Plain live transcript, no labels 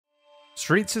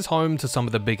Streets is home to some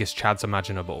of the biggest chads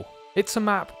imaginable. It's a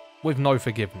map with no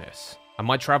forgiveness, and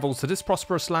my travels to this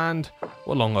prosperous land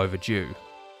were long overdue.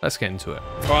 Let's get into it.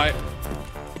 Right.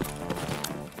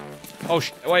 Oh,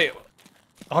 wait.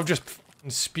 I've just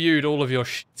spewed all of your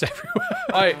shit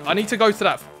everywhere. I need to go to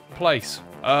that place.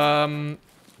 Oh,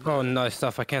 nice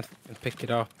stuff. I can't pick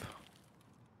it up.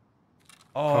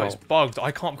 Oh, it's bugged. I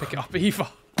can't pick it up either.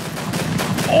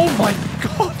 Oh my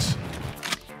god!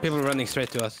 People running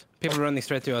straight to us. People running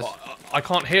straight to us. I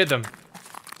can't hear them.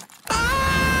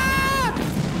 Ah!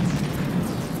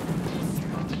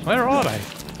 Where are they?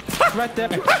 Right there.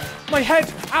 My head!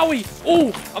 Owie!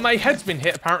 Oh, my head's been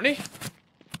hit apparently.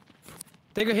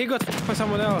 He got by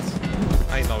someone else.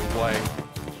 Ain't no way.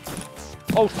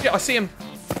 Oh shit! I see him.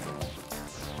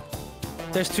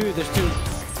 There's two. I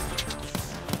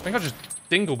think I just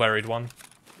dingleberried one.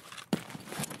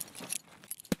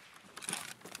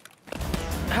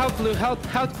 Help, Blue. Help,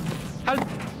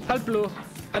 Blue.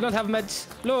 I don't have meds.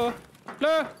 Blue.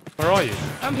 Where are you?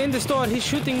 I'm in the store. He's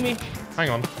shooting me. Hang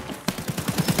on.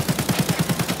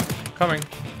 Coming.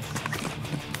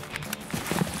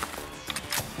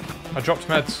 I dropped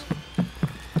meds.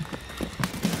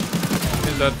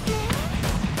 He's dead.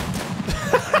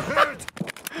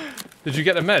 Did you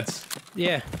get the meds?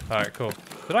 Yeah. Alright, cool.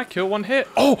 Did I kill one hit?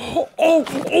 Oh!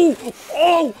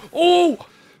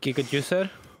 Giga juicer.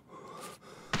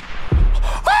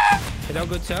 Hello,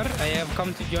 good sir. I have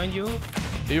come to join you.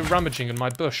 Are you rummaging in my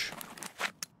bush?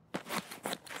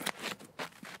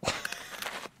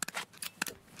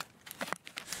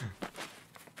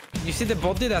 You see the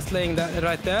body that's laying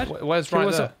right there? Where's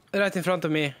right there? Right in front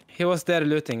of me. He was there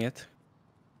looting it.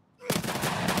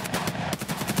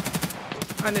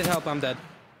 I need help, I'm dead.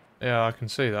 Yeah, I can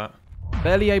see that.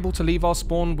 Barely able to leave our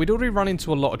spawn, we'd already run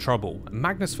into a lot of trouble, and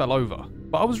Magnus fell over.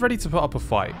 But I was ready to put up a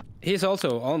fight. He's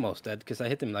also almost dead, because I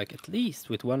hit him like at least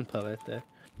with one pellet there.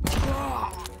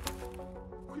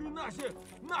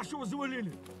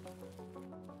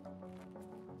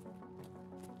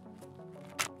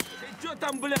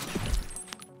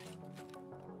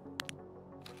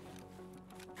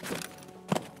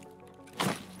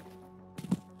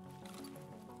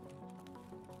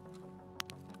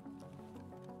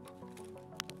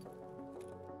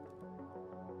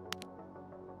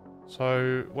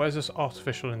 So, where's this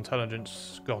artificial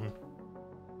intelligence gone?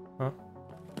 Huh?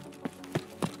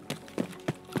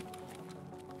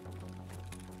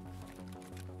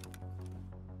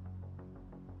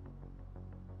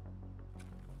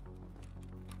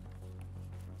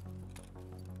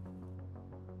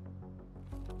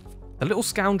 The little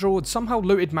scoundrel had somehow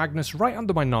looted Magnus right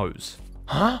under my nose.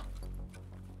 Huh?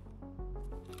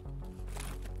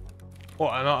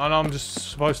 What, and I'm just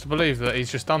supposed to believe that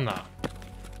he's just done that?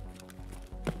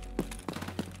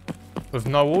 With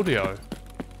no audio.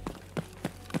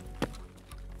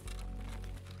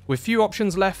 With few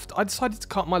options left, I decided to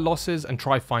cut my losses and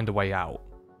try find a way out.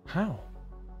 How?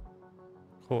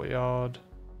 Courtyard.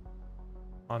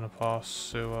 Underpass,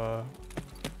 sewer.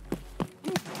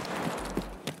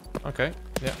 Okay,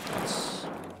 yeah, that's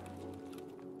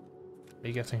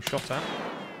me getting shot at.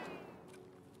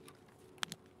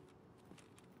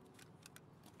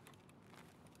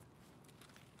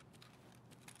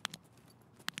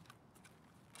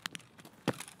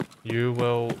 You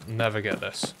will never get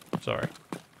this. Sorry.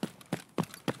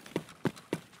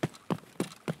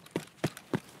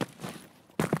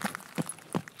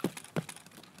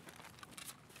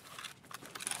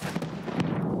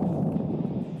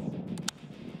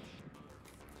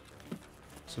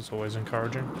 This is always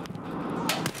encouraging.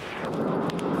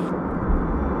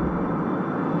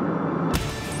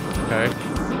 Okay.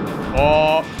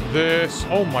 Oh, this.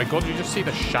 Oh my god, you just see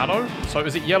the shadow? So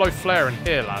is it yellow flare in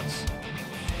here, lads?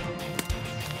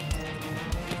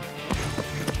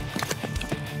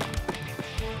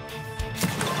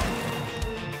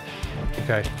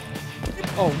 Okay.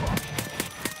 Oh.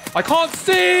 I can't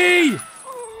see!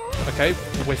 Okay,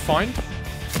 we're fine.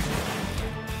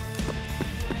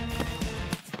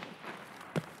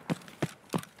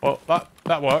 Well,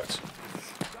 that worked.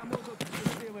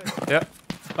 Yep,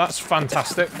 that's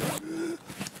fantastic.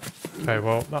 Okay,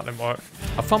 well, that didn't work.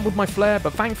 I fumbled my flare,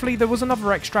 but thankfully there was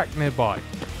another extract nearby.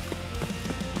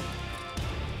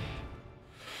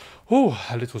 Oh,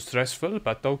 a little stressful,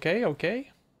 but okay, okay.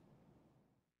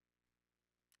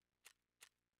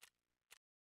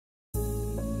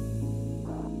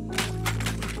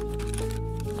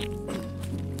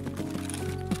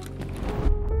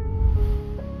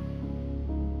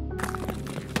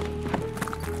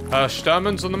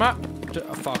 Sturman's on the map.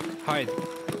 Fuck, hide.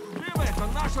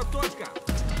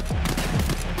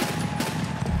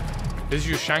 This is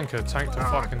your Shanker tank to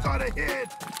fucking.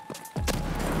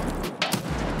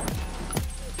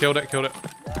 Killed it, killed it.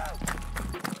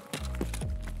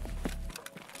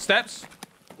 Steps?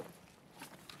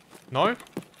 No?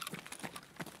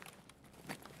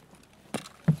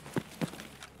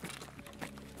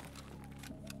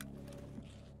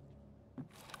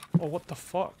 Oh, what the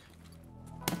fuck?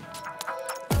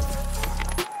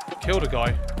 Killed a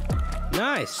guy.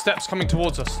 Nice. Steps coming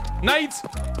towards us. Nades!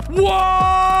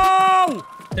 Whoa!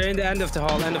 They're in the end of the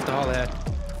hall here.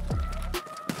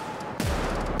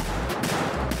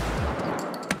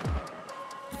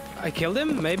 I killed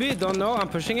him, maybe? Don't know, I'm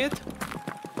pushing it.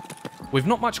 With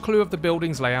not much clue of the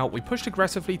building's layout, we pushed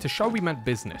aggressively to show we meant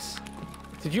business.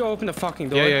 Did you open the fucking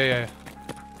door? Yeah.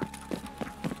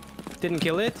 Didn't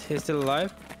kill it? He's still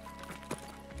alive?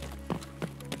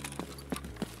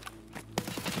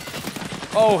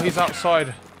 Oh, he's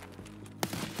outside.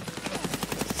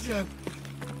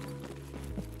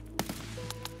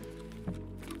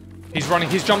 He's running,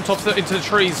 he's jumped off into the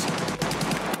trees.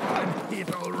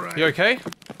 You okay?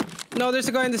 No, there's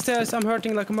a guy in the stairs. I'm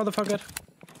hurting like a motherfucker.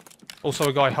 Also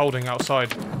a guy holding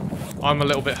outside. I'm a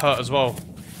little bit hurt as well.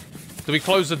 Do we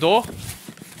close the door?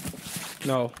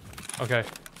 No. Okay.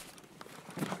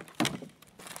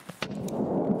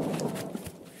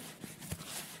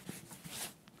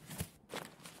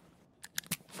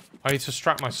 I need to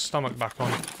strap my stomach back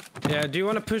on. Yeah, do you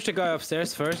want to push the guy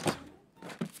upstairs first? Sure.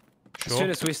 As soon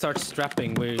as we start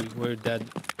strapping, we're dead.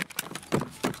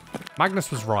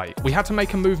 Magnus was right. We had to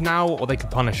make a move now or they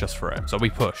could punish us for it, so we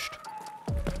pushed.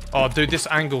 Oh, dude, this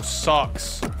angle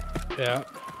sucks. Yeah.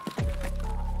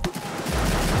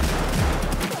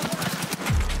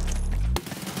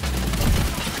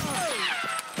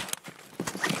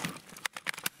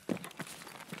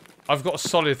 I've got a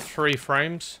solid 3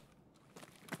 frames.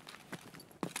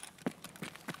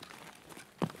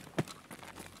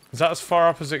 Is that as far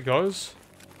up as it goes?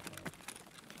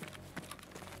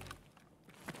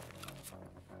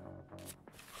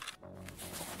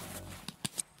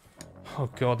 Oh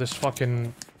god, this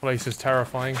fucking place is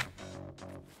terrifying.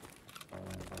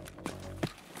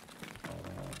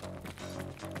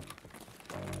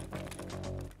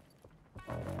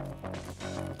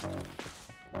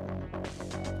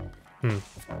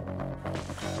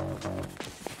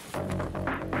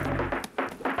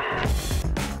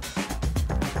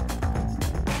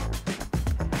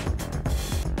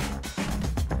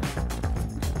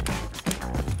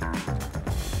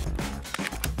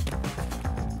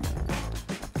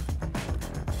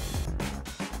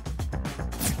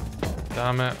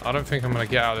 Damn it. I don't think I'm gonna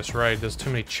get out of this raid. There's too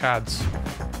many chads.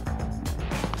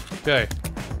 Okay.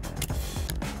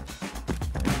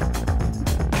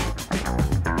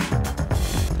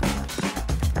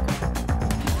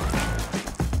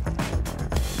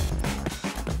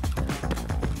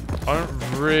 I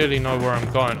don't really know where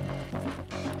I'm going.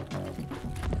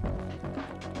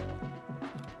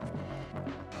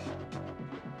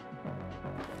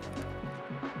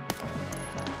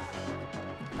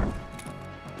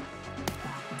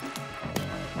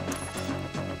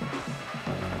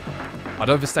 I'd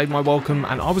overstayed my welcome,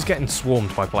 and I was getting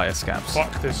swarmed by player scabs.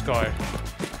 Fuck this guy.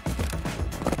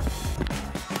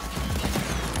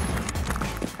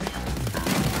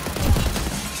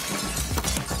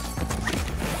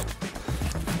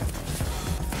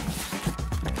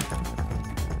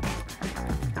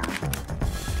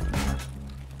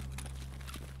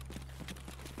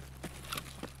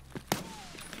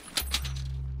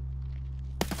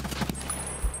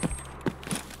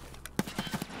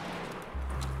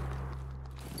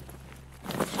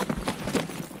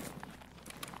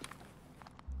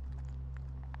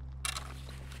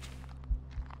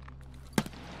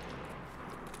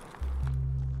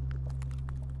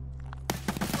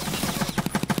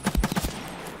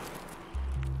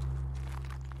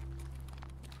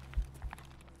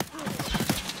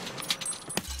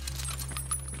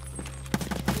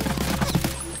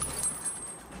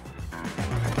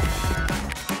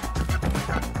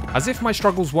 As if my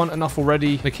struggles weren't enough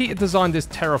already, Nikita designed this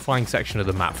terrifying section of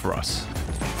the map for us.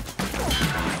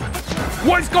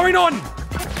 What is going on?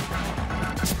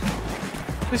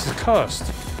 This is cursed.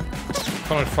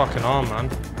 Got no fucking arm, man.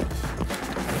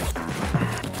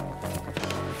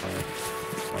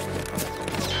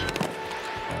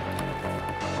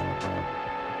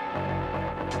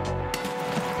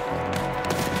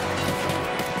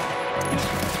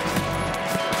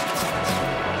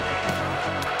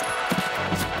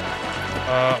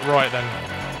 Right then.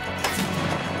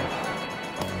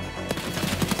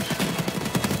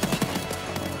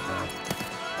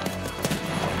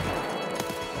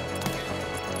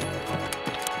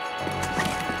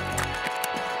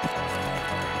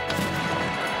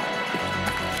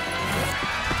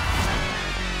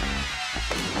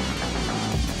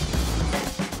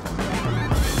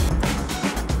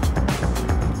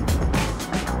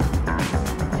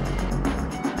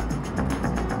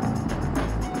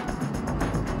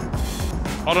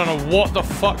 I don't know what the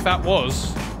fuck that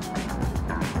was,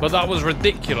 but that was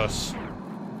ridiculous.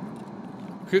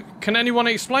 Can anyone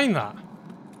explain that?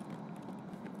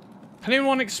 Can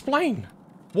anyone explain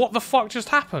what the fuck just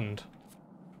happened?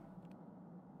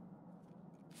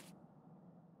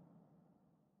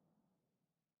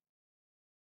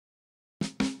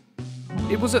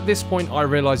 It was at this point I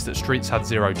realised that Streets had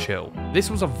zero chill. This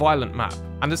was a violent map,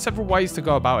 and there's several ways to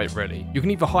go about it really. You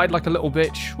can either hide like a little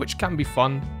bitch, which can be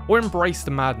fun, or embrace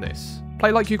the madness.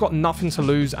 Play like you got nothing to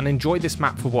lose and enjoy this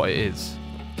map for what it is.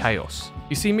 Chaos.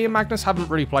 You see, me and Magnus haven't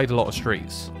really played a lot of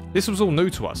Streets. This was all new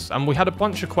to us, and we had a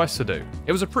bunch of quests to do.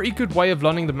 It was a pretty good way of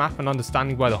learning the map and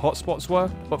understanding where the hotspots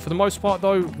were, but for the most part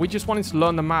though, we just wanted to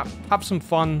learn the map, have some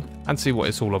fun, and see what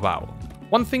it's all about.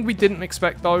 One thing we didn't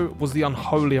expect though was the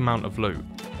unholy amount of loot.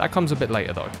 That comes a bit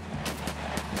later though.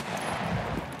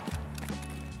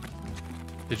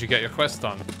 Did you get your quest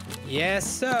done? Yes,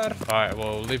 sir. Alright,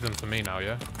 well leave them for me now,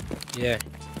 yeah? Yeah.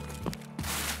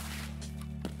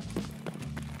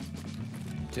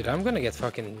 Dude, I'm gonna get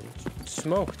fucking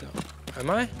smoked though. Am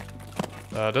I?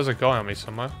 There's a guy on me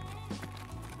somewhere.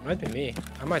 Might be me.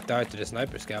 I might die to the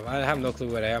sniper scav. I have no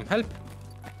clue where I am. Help!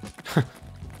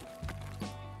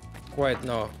 Wait,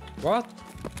 no. What?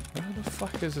 Where the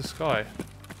fuck is this guy?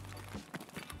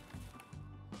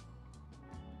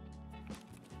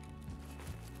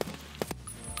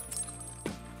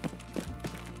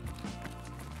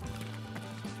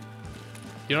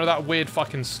 You know that weird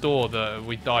fucking store that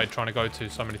we died trying to go to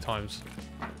so many times?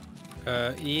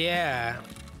 Yeah.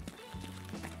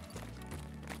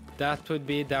 That would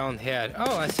be down here.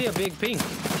 Oh, I see a big pink.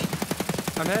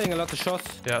 I'm hearing a lot of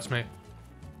shots. Yeah, that's me.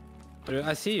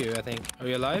 I see you, I think. Are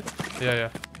you alive? Yeah, yeah.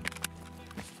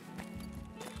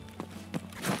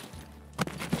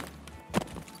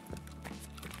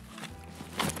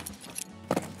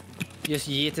 Just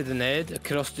yeeted a nade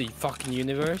across the fucking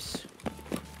universe.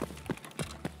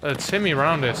 Timmy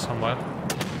around here somewhere.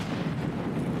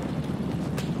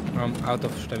 I'm out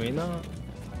of stamina.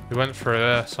 We went through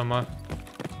there somewhere.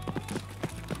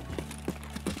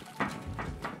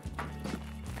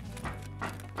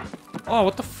 Oh,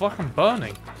 what the fuck? I'm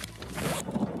burning.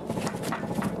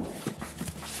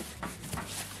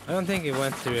 I don't think it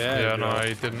went through air. Yeah, bro. no,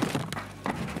 he didn't.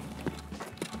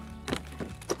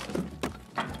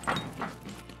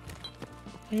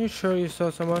 Are you sure you saw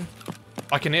someone?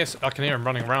 I can hear him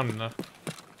running around in there.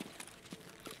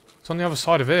 It's on the other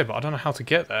side of here, but I don't know how to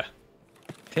get there.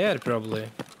 Here, probably.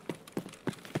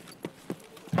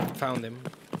 Found him.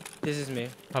 This is me.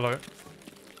 Hello.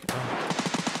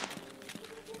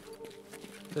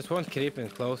 There's one creeping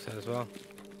closer as well.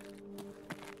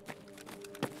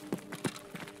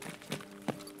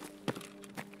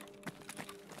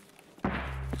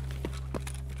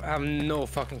 I have no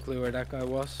fucking clue where that guy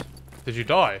was. Did you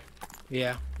die?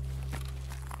 Yeah.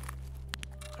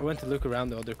 I went to look around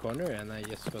the other corner and I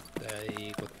just got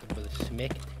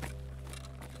smacked.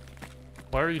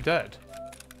 Where are you dead?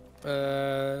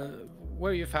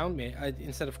 Where you found me,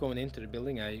 instead of going into the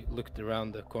building, I looked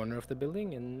around the corner of the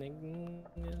building and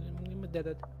I'm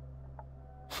dead.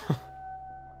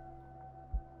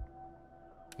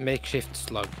 Makeshift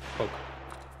slug. Poke.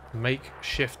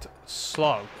 Makeshift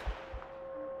slug.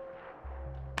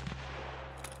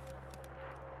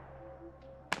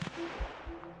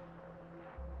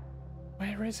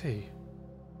 Where is he?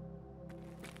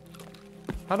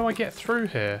 How do I get through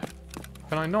here?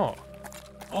 Can I not?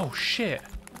 Oh shit.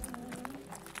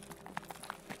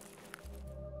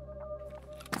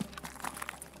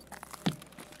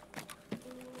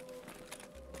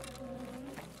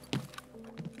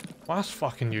 Well, that's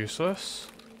fucking useless.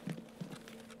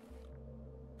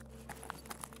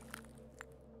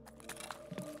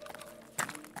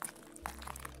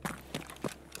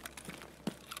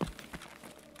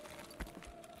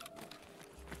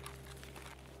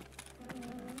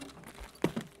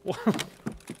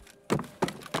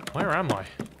 Where am I?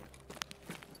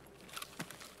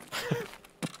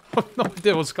 I have no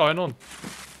idea what's going on.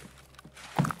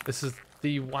 This is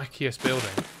the wackiest building.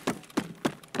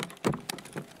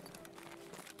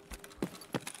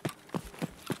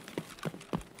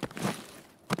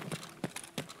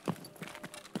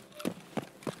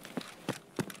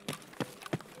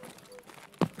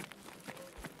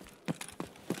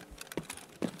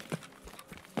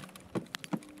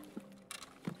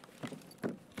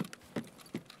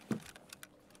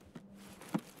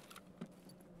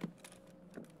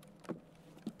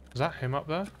 Is that him up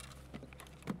there?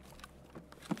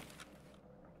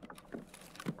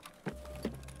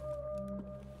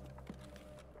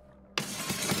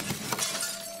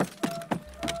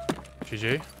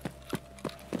 GG.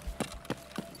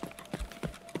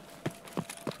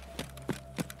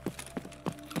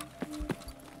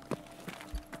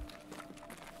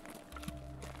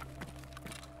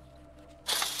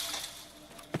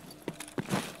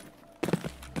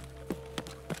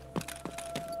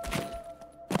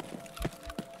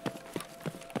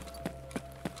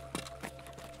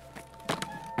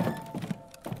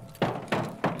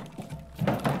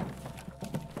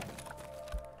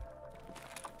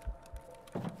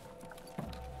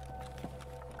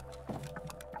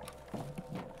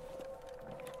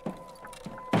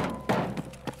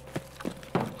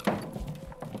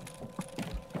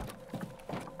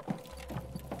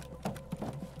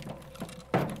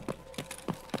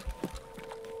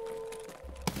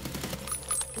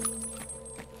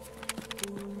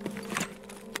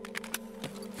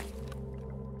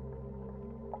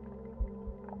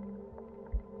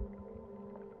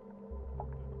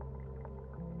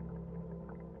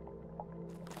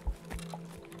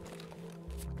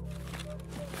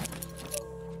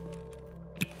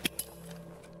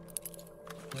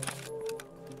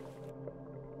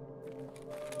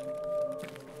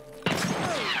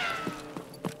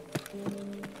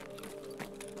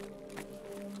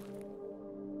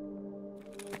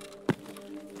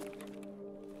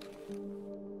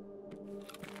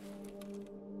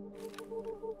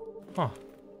 Huh.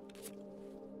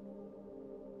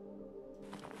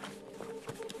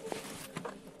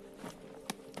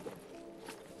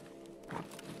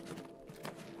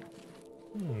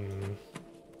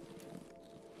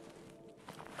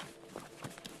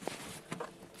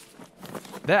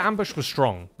 Their ambush was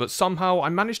strong, but somehow I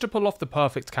managed to pull off the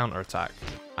perfect counterattack,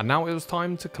 and now it was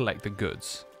time to collect the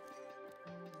goods.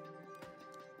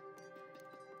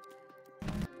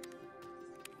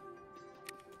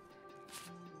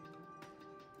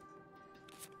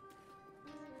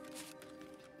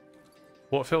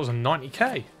 What if it was a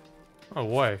 90k? No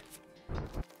way.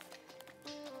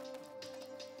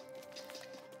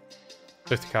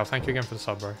 50 cal, thank you again for the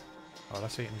sub, bro. Oh,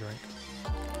 let's eat and drink.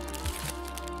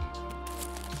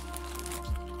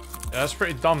 Yeah, that's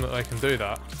pretty dumb that they can do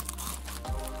that.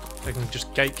 They can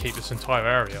just gatekeep this entire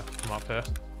area from up here.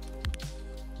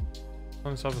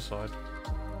 On this other side.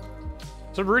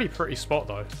 It's a really pretty spot,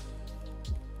 though.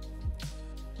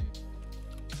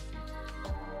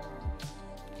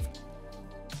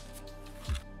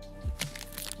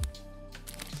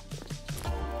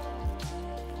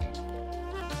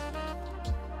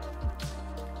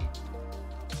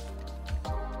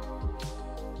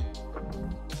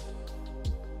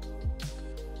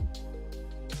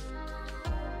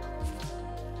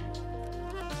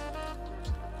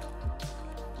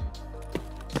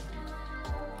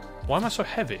 Why am I so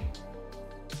heavy?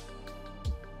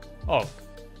 Oh.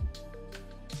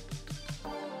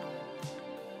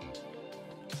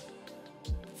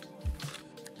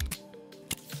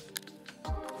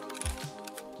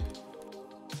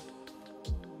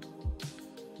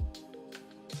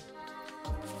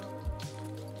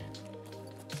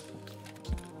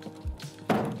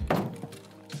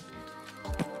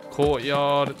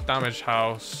 Courtyard, damaged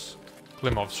house,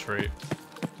 Klimov Street.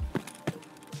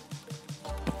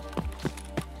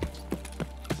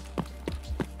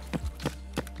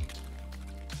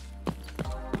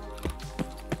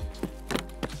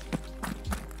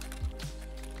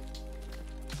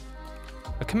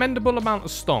 Commendable amount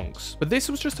of stonks, but this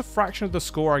was just a fraction of the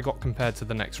score I got compared to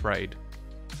the next raid.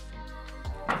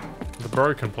 The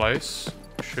broken place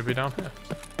should be down here.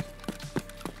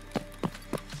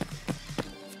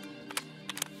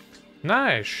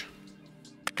 Nice.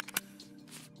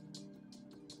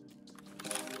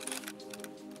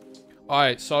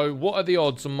 Alright, so what are the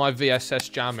odds on my VSS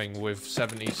jamming with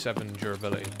 77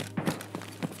 durability?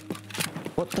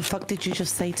 What the fuck did you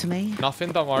just say to me?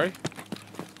 Nothing, don't worry.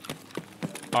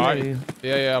 Alright.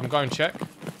 Yeah, I'm going to check.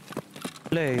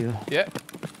 Blue. Yeah.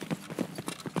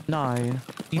 No,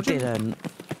 you didn't.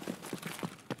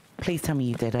 Please tell me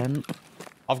you didn't.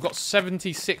 I've got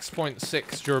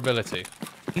 76.6 durability.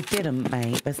 You didn't,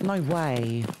 mate. There's no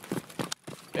way.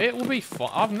 It will be fine.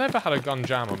 I've never had a gun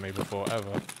jam on me before,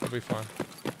 ever. It'll be fine.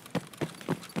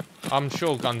 I'm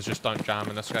sure guns just don't jam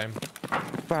in this game.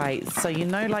 Right, so you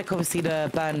know, like, obviously the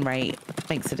burn rate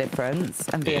makes a difference,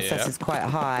 and VSS is quite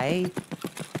high.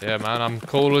 Yeah, man, I'm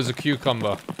cool as a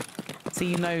cucumber. So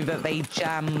you know that they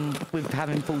jam with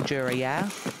having full jury, yeah?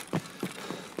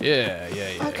 Yeah.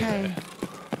 Okay. Yeah.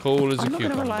 Cool as a cucumber. I'm not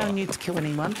going to rely on you to kill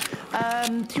anyone.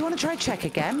 Do you want to try check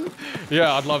again?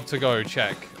 Yeah, I'd love to go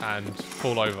check and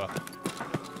fall over.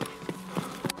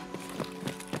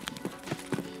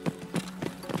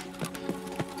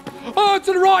 Oh,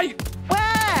 to the right!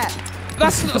 Where?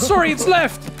 That's... sorry, it's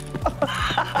left!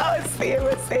 I see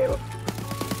him.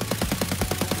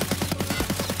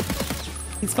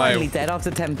 He's finally dead after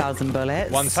 10,000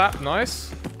 bullets. One tap,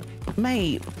 nice.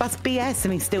 Mate, that's BS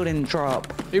and he still didn't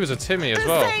drop. He was a Timmy as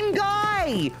well. The same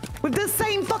guy! With the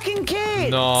same fucking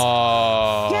kid!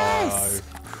 No. Yes!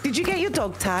 Did you get your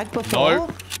dog tag before? No.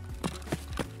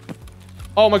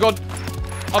 Oh my god.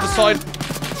 Other side.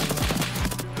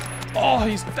 Oh,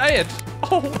 he's dead.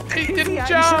 Oh, he didn't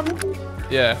jam.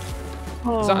 Yeah.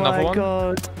 Oh, is that another one? Oh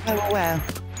my god. Oh, where?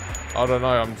 I don't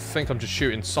know. I think I'm just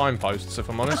shooting signposts, if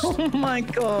I'm honest. Oh my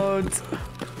god.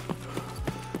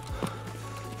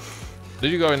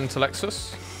 Did you go into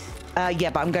Lexus?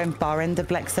 Yeah, but I'm going far end of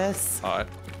Lexus. Alright.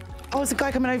 Oh, there's a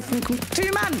guy coming over from...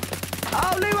 2 man!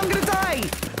 Oh, Lou, I'm gonna die!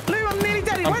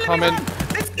 coming.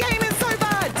 This game is so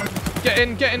bad. Get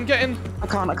in, get in, get in. I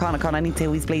can't. I need to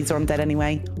heal these bleeds or I'm dead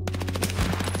anyway.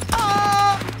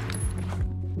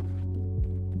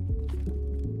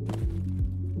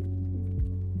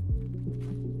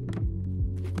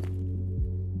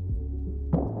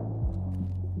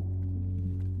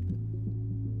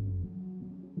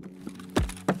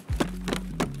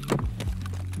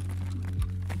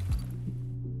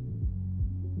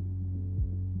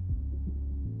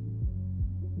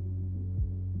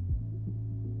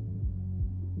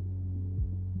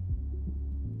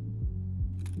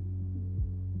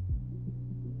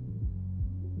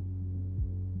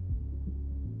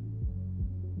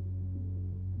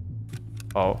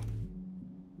 Oh.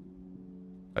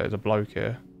 There's a bloke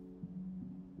here.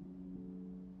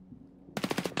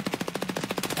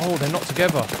 Oh, they're not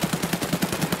together.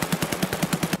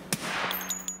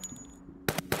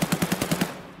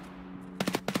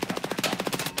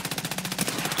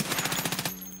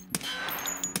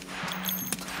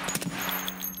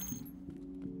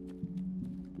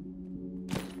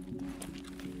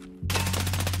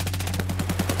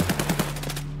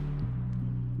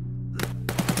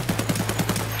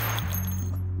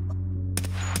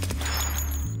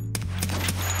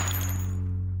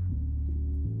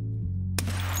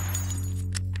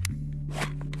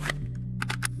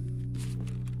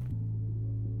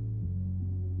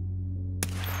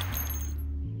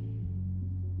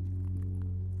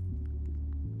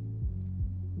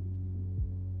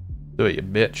 Do it, you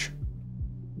bitch.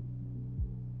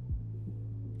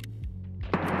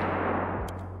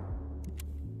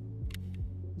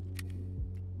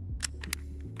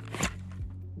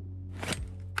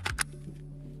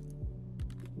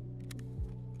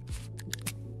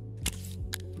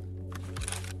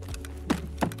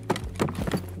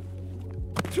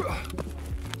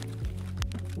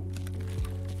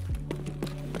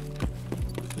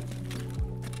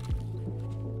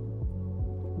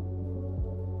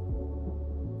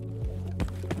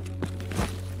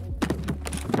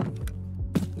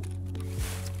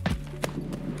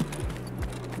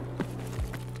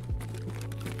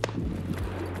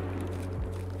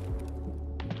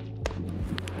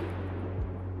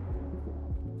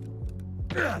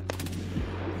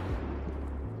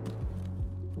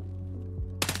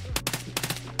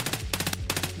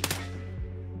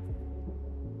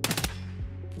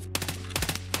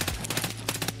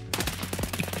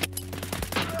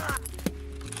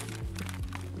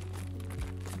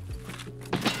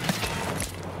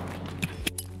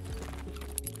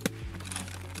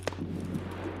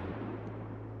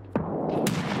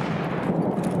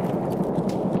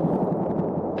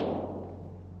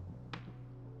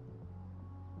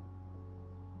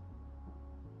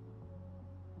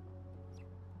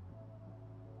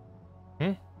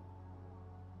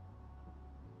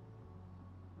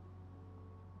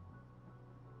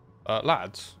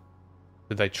 Lads,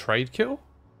 did they trade kill?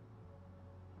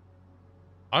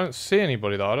 I don't see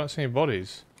anybody though. I don't see any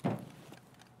bodies.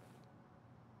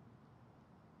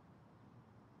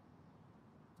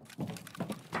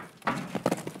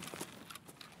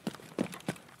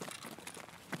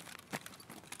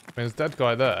 There's a dead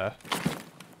guy there.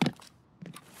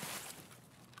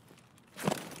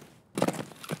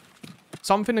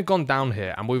 Something had gone down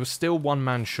here and we were still one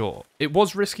man short. It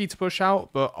was risky to push out,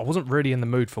 but I wasn't really in the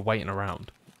mood for waiting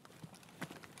around.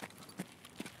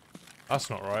 That's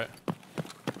not right.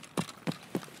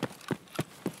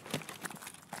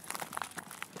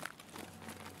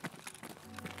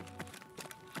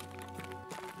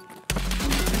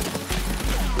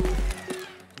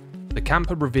 The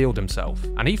camper revealed himself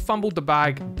and he fumbled the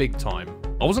bag big time.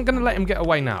 I wasn't going to let him get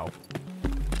away now.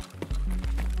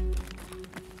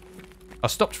 I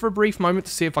stopped for a brief moment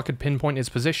to see if I could pinpoint his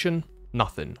position.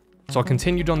 Nothing. So I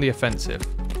continued on the offensive.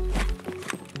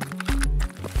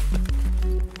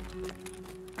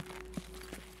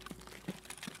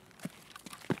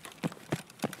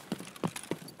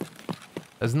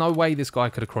 There's no way this guy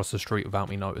could have crossed the street without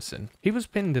me noticing. He was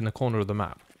pinned in the corner of the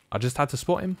map. I just had to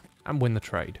spot him and win the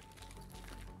trade.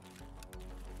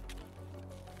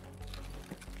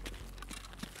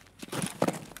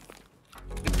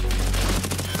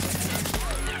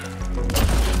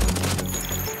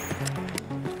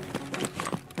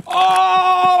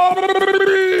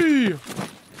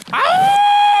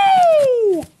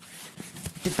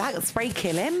 Did that spray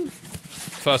kill him?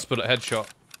 First bullet headshot.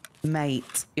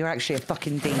 Mate, you're actually a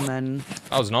fucking demon.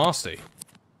 That was nasty.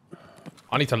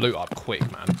 I need to loot up quick,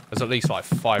 man. There's at least like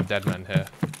 5 dead men here.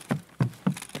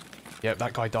 Yep,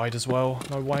 that guy died as well.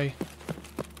 No way.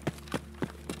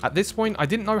 At this point, I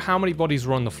didn't know how many bodies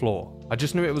were on the floor. I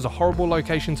just knew it was a horrible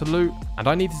location to loot, and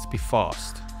I needed to be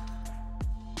fast.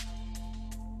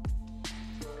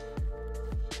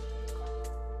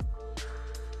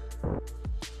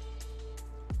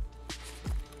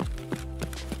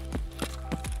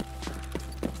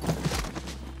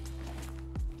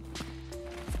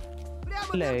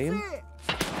 Lou,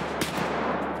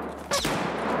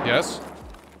 Yes?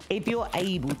 if you're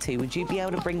able to, would you be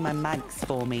able to bring my mags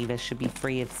for me? There should be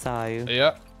 3 if so.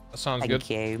 Yeah, that sounds good. Thank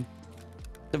you.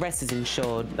 The rest is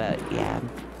insured, but yeah.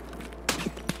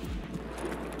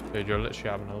 Dude, you're literally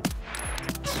having a...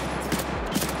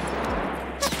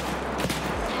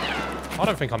 I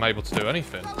don't think I'm able to do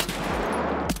anything.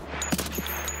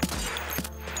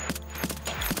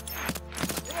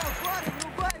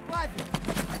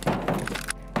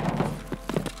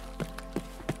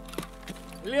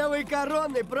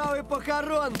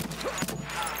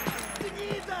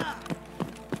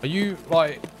 Are you,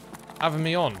 like, having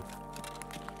me on?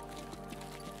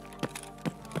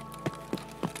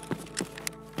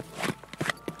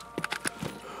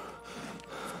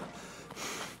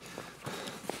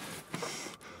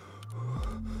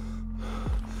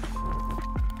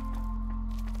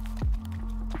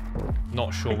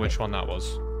 Not sure which one that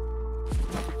was.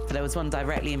 So there was one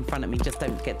directly in front of me. Just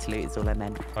don't forget to loot is all I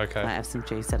meant. Okay. Might have some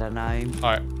juice, I don't know. All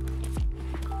right.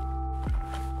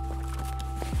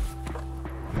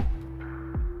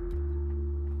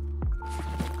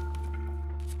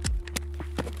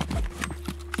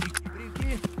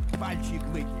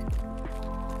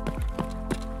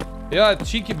 Yeah,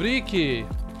 cheeky breaky.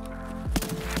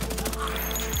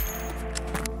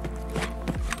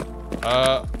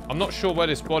 I'm not sure where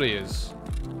this body is.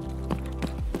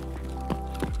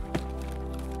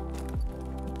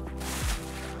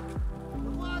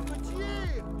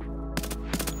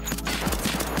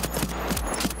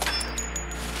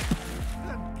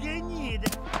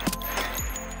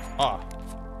 Ah.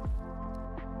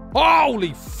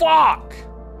 Holy fuck!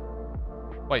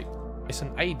 Wait, it's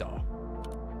an ADAR.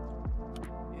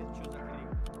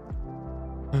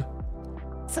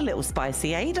 It's a little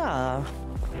spicy Ada.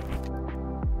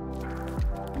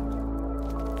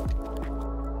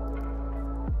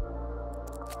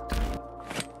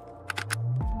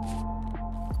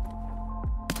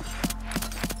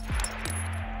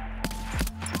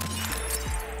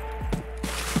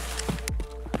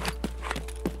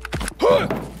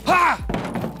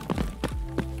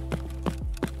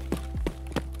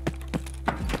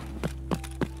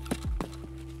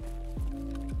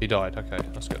 He died. Okay,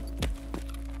 that's good.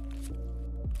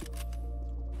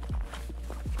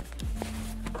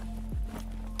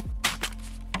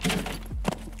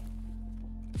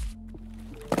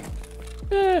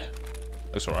 Yeah,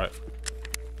 that's all right.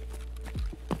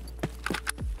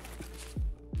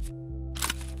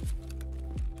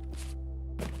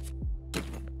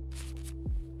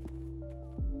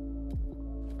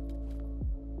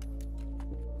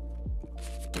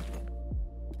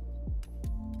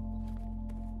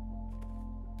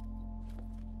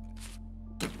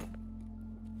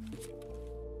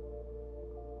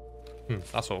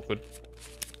 That's awkward.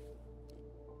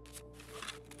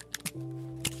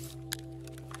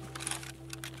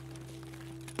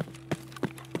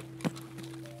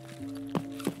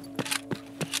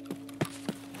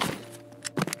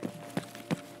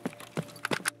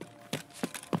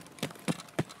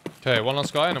 Okay, one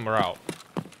last guy and then we're out.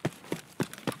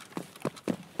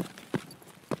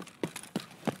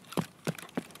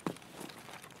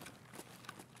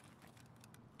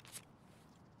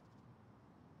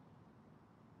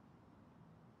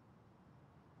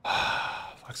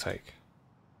 Fuck's sake.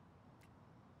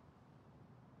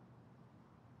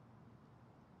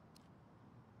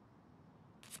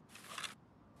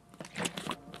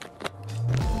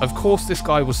 Of course this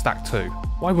guy was stacked too.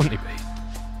 Why wouldn't he be?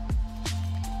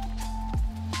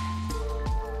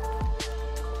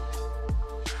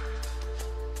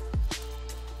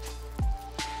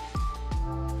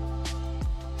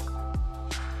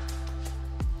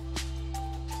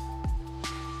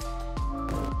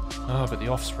 Oh, but the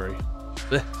off's free.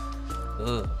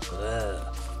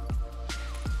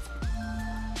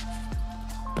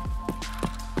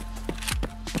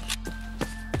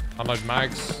 Unload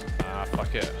mags. Ah,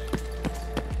 fuck it.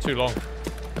 Too long.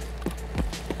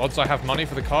 Odds I have money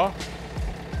for the car.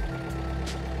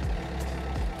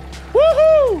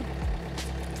 Woohoo!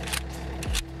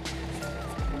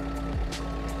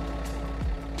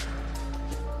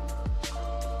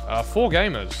 4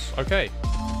 gamers. Okay.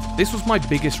 This was my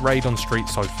biggest raid on Street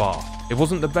so far. It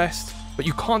wasn't the best, but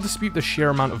you can't dispute the sheer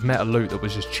amount of meta loot that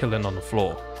was just chilling on the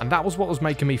floor. And that was what was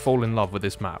making me fall in love with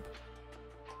this map.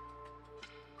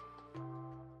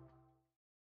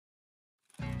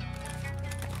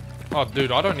 Oh,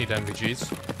 dude, I don't need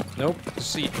NVGs. Nope. To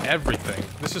see everything.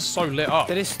 This is so lit up.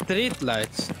 There is street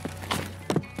lights.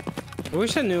 I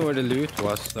wish I knew where the loot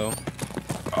was, though.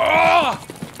 Ah!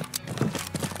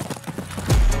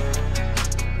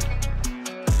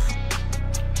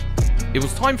 It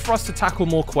was time for us to tackle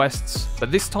more quests,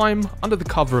 but this time under the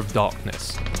cover of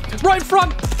darkness. Right in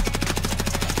front!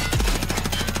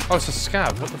 Oh, it's a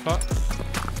scab. What the fuck?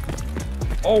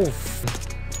 Oh,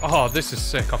 oh, this is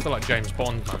sick. I feel like James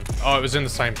Bond, man. Oh, it was in the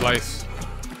same place.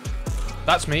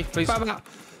 That's me, please. Alright,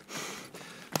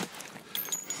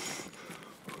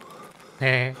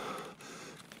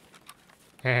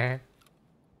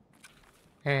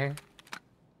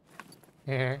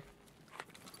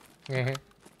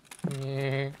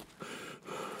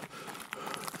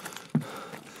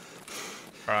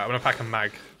 I'm gonna pack a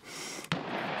mag.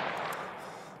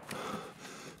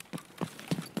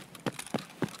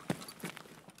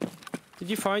 Did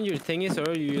you find your thingies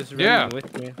or are you just running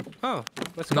with me? Oh,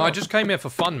 let's go. No, I just came here for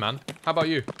fun, man. How about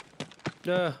you?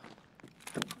 For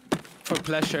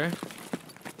pleasure.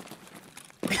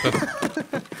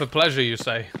 For pleasure, you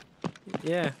say?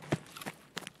 Yeah.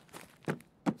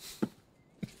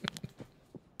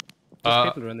 There's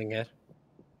people running here.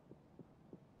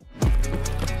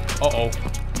 Uh-oh.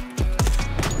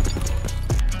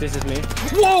 This is me.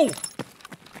 Whoa!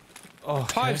 Oh,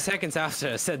 5 seconds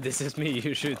after I said this is me,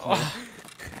 you shoot me. Oh.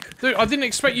 Dude, I didn't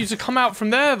expect you to come out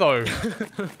from there, though.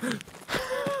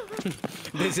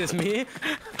 This is me.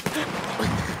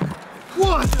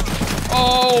 What?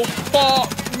 Oh,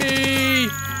 fuck me!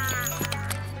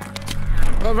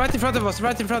 Oh, right in front of us,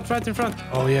 right in front.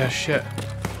 Oh, yeah, shit.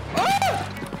 Ah!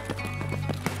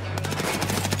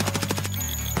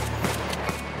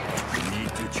 Need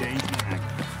to change back.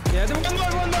 Yeah, one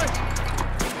more.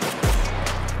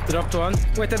 Dropped one.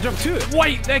 Wait, I dropped 2.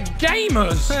 Wait, they're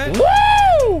gamers!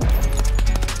 Woo!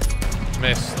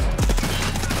 Missed.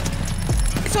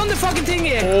 It's on the fucking thing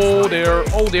here! Oh dear,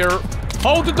 oh dear.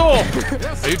 Hold the door!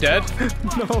 Are you dead?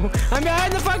 No, I'm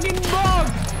behind the fucking bog!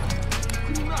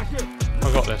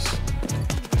 I got this.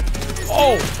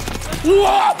 Oh!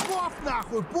 What?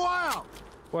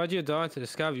 Why'd you die to the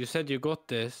scav? You said you got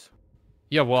this.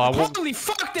 Yeah, well, I won't. Holy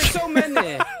fuck, there's so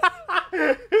many!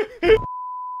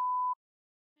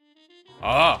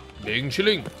 Ah, Bing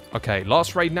Chilling. Okay,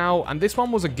 last raid now, and this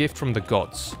one was a gift from the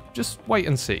gods. Just wait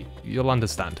and see. You'll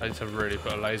understand. I need to really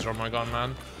put a laser on my gun,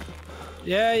 man.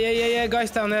 Yeah, guys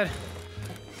down there.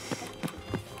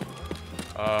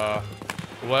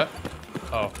 What?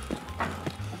 Oh.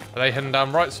 Are they heading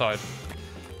down right side?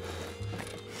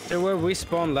 They're where we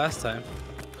spawned last time.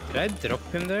 Did I drop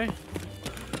him there?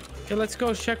 Okay, let's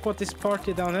go check what this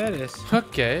party down here is.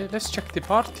 Okay, let's check the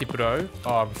party, bro.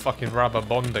 Oh, I'm fucking rubber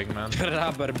bonding, man.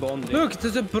 Rubber bonding. Look,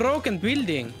 there's a broken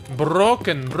building.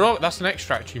 Broken. That's an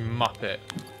extract, you muppet.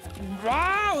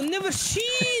 Wow, never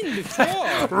seen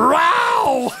before.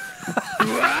 Wow!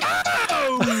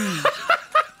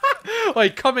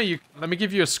 Wait, come here, you. Let me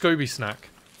give you a Scooby snack.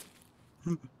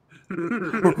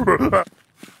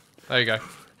 There you go.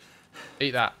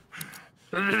 Eat that.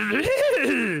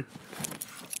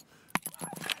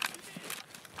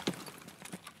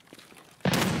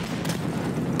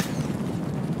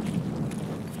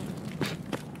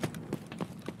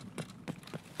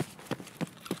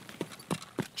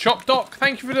 Chop Doc,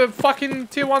 thank you for the fucking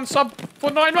tier 1 sub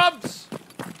for 9 months.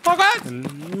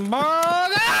 Buggers!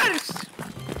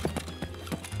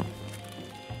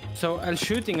 So, and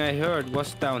shooting I heard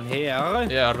was down here.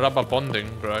 Yeah, rubber bonding,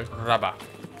 bro. Rubber.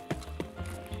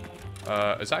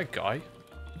 Is that a guy?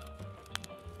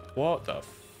 What the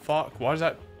fuck? Why is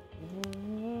that?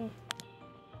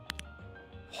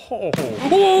 Oh!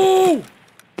 Oh!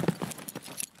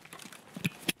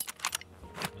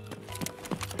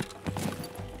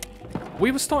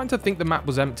 We were starting to think the map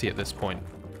was empty at this point.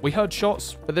 We heard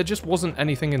shots, but there just wasn't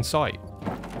anything in sight.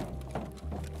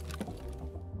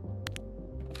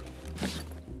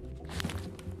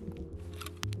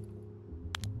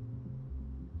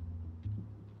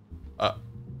 Are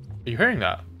you hearing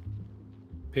that?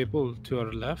 People to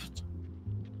our left.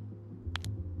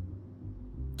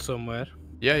 Somewhere.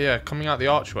 Yeah, coming out the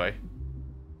archway.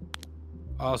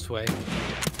 Archway.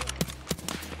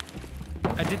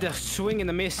 I did a swing and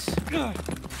a miss.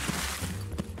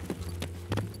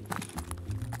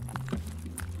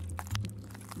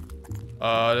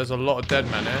 There's a lot of dead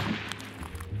men here.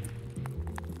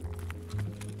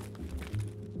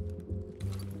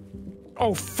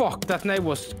 Oh fuck, that knife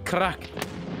was cracked.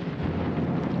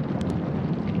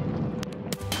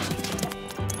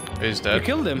 He's dead. You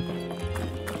killed him.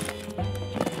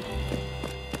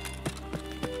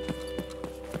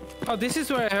 Oh, this is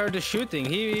where I heard the shooting.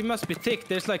 He must be thick.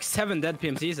 There's like 7 dead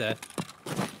PMCs there.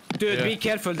 Dude, Yeah. be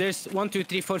careful. There's 1, 2,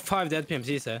 3, 4, 5 dead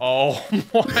PMCs there. Oh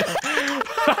my.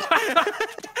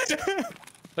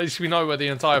 At least we know where the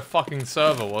entire fucking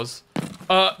server was.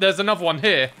 There's another one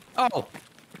here. Oh,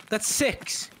 that's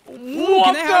 6. Ooh,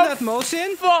 can I have that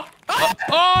motion? Fuck!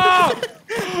 Oh!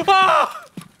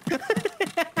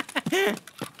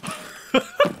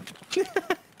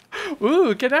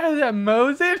 Ooh, can I have that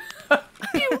Mosin?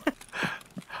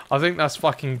 I think that's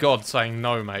fucking God saying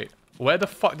no, mate. Where the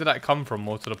fuck did that come from,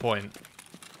 more to the point?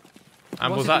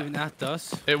 And was that even at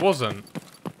us? It wasn't.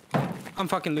 I'm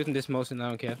fucking looting this Mosin, I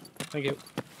don't care. Thank you.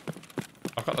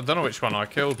 I don't know which one I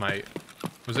killed, mate.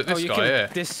 Was it this guy here?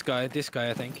 This guy,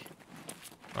 I think.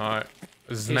 Alright.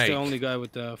 He's Snake. the only guy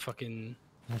with the fucking...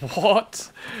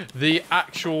 What? The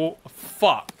actual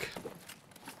fuck?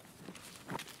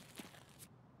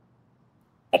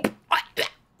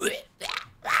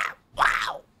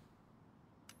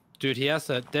 Dude, he has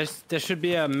a... There should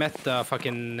be a meta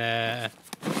fucking...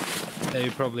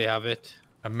 you probably have it.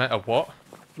 A meta what?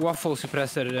 Waffle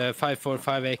suppressor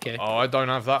 545 AK. Oh, I don't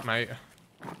have that, mate.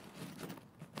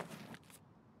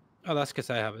 Oh, that's because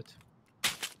I have it.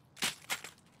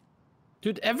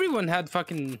 Dude, everyone had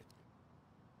fucking...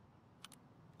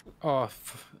 Oh,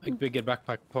 a bigger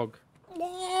backpack pog.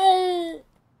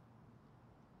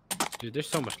 Dude, there's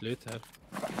so much loot there.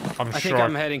 I think sure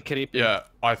I'm heading creepy. Yeah,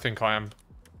 I think I am.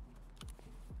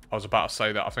 I was about to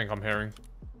say that. I think I'm hearing.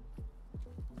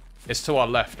 It's to our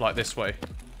left, like this way.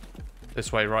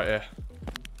 This way, right here.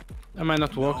 Am I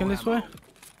not walking this way?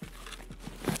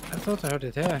 I thought I heard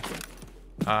it here.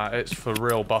 It's for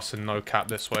real bussing, no cap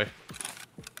this way.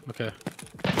 Okay.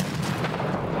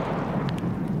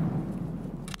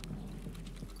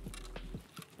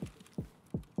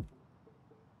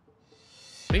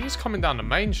 I think he's coming down the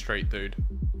main street, dude.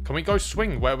 Can we go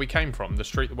swing where we came from? The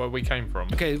street where we came from?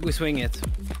 Okay, we swing it.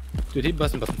 Dude, he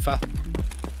busting fat.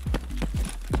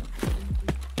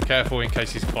 Careful in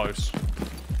case he's close.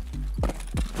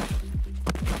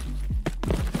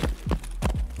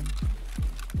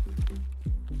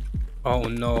 Oh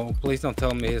no, please don't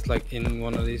tell me he's like in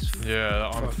one of these. Yeah,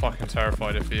 I'm fucking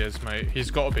terrified if he is, mate. He's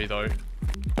got to be, though.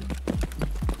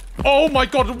 Oh my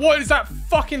god, what is that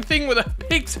fucking thing with a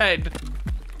pig's head?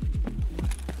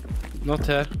 Not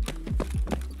here.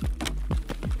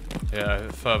 Yeah,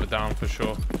 further down for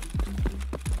sure.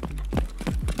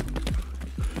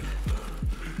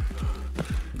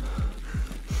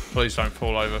 Please don't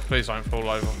fall over. Please don't fall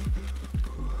over.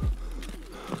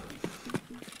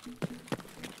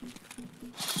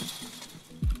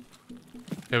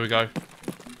 Here we go.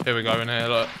 Here we go in here,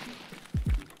 look.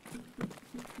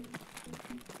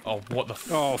 Oh, what the f-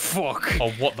 Oh, fuck.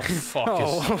 Oh, what the fuck is...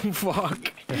 Oh,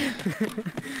 fuck.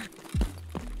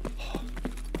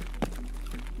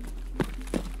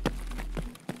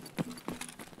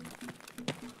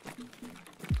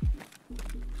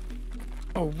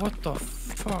 Oh, what the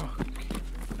fuck?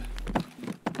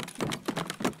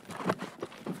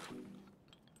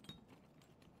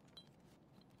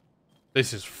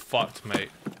 This is fucked, mate.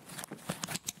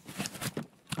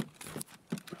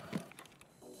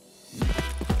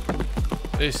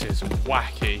 This is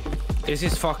wacky. This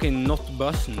is fucking not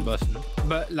bussin'.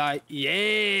 But like,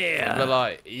 yeah. But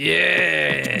like,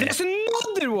 yeah. There's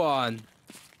another one.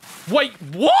 Wait,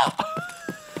 what?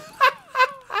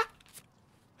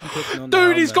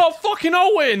 Dude, he's got fucking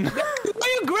Owen. Why are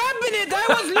you grabbing it? I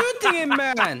was looting him,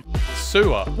 man.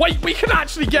 Sewer. Wait, we can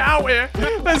actually get out here.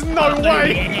 There's no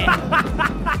way.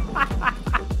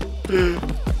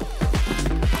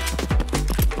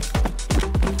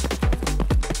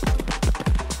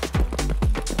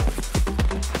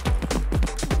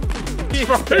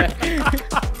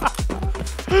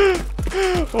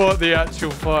 What the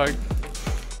actual fuck?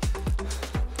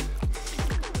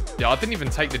 Yeah, I didn't even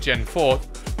take the Gen 4.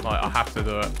 Like, I have to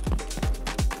do it.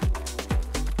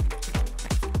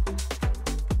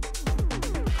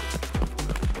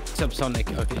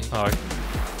 Subsonic, okay. Oh,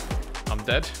 I'm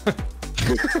dead.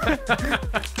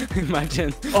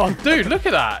 Imagine. Oh, dude, look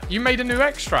at that. You made a new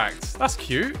extract. That's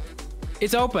cute.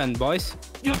 It's open, boys.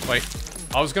 Wait,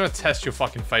 I was going to test your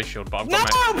fucking face shield, but I've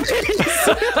got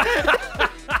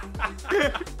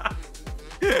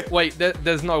Wait,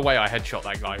 there's no way I headshot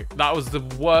that guy. That was the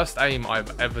worst aim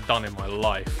I've ever done in my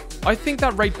life. I think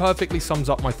that raid perfectly sums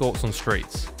up my thoughts on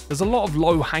Streets. There's a lot of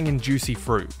low-hanging juicy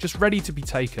fruit, just ready to be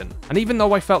taken. And even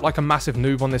though I felt like a massive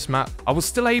noob on this map, I was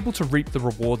still able to reap the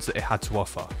rewards that it had to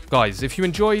offer. Guys, if you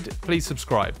enjoyed, please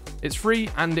subscribe. It's free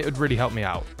and it would really help me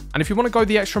out. And if you want to go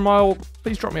the extra mile,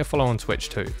 please drop me a follow on Twitch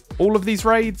too. All of these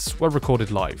raids were recorded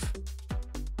live.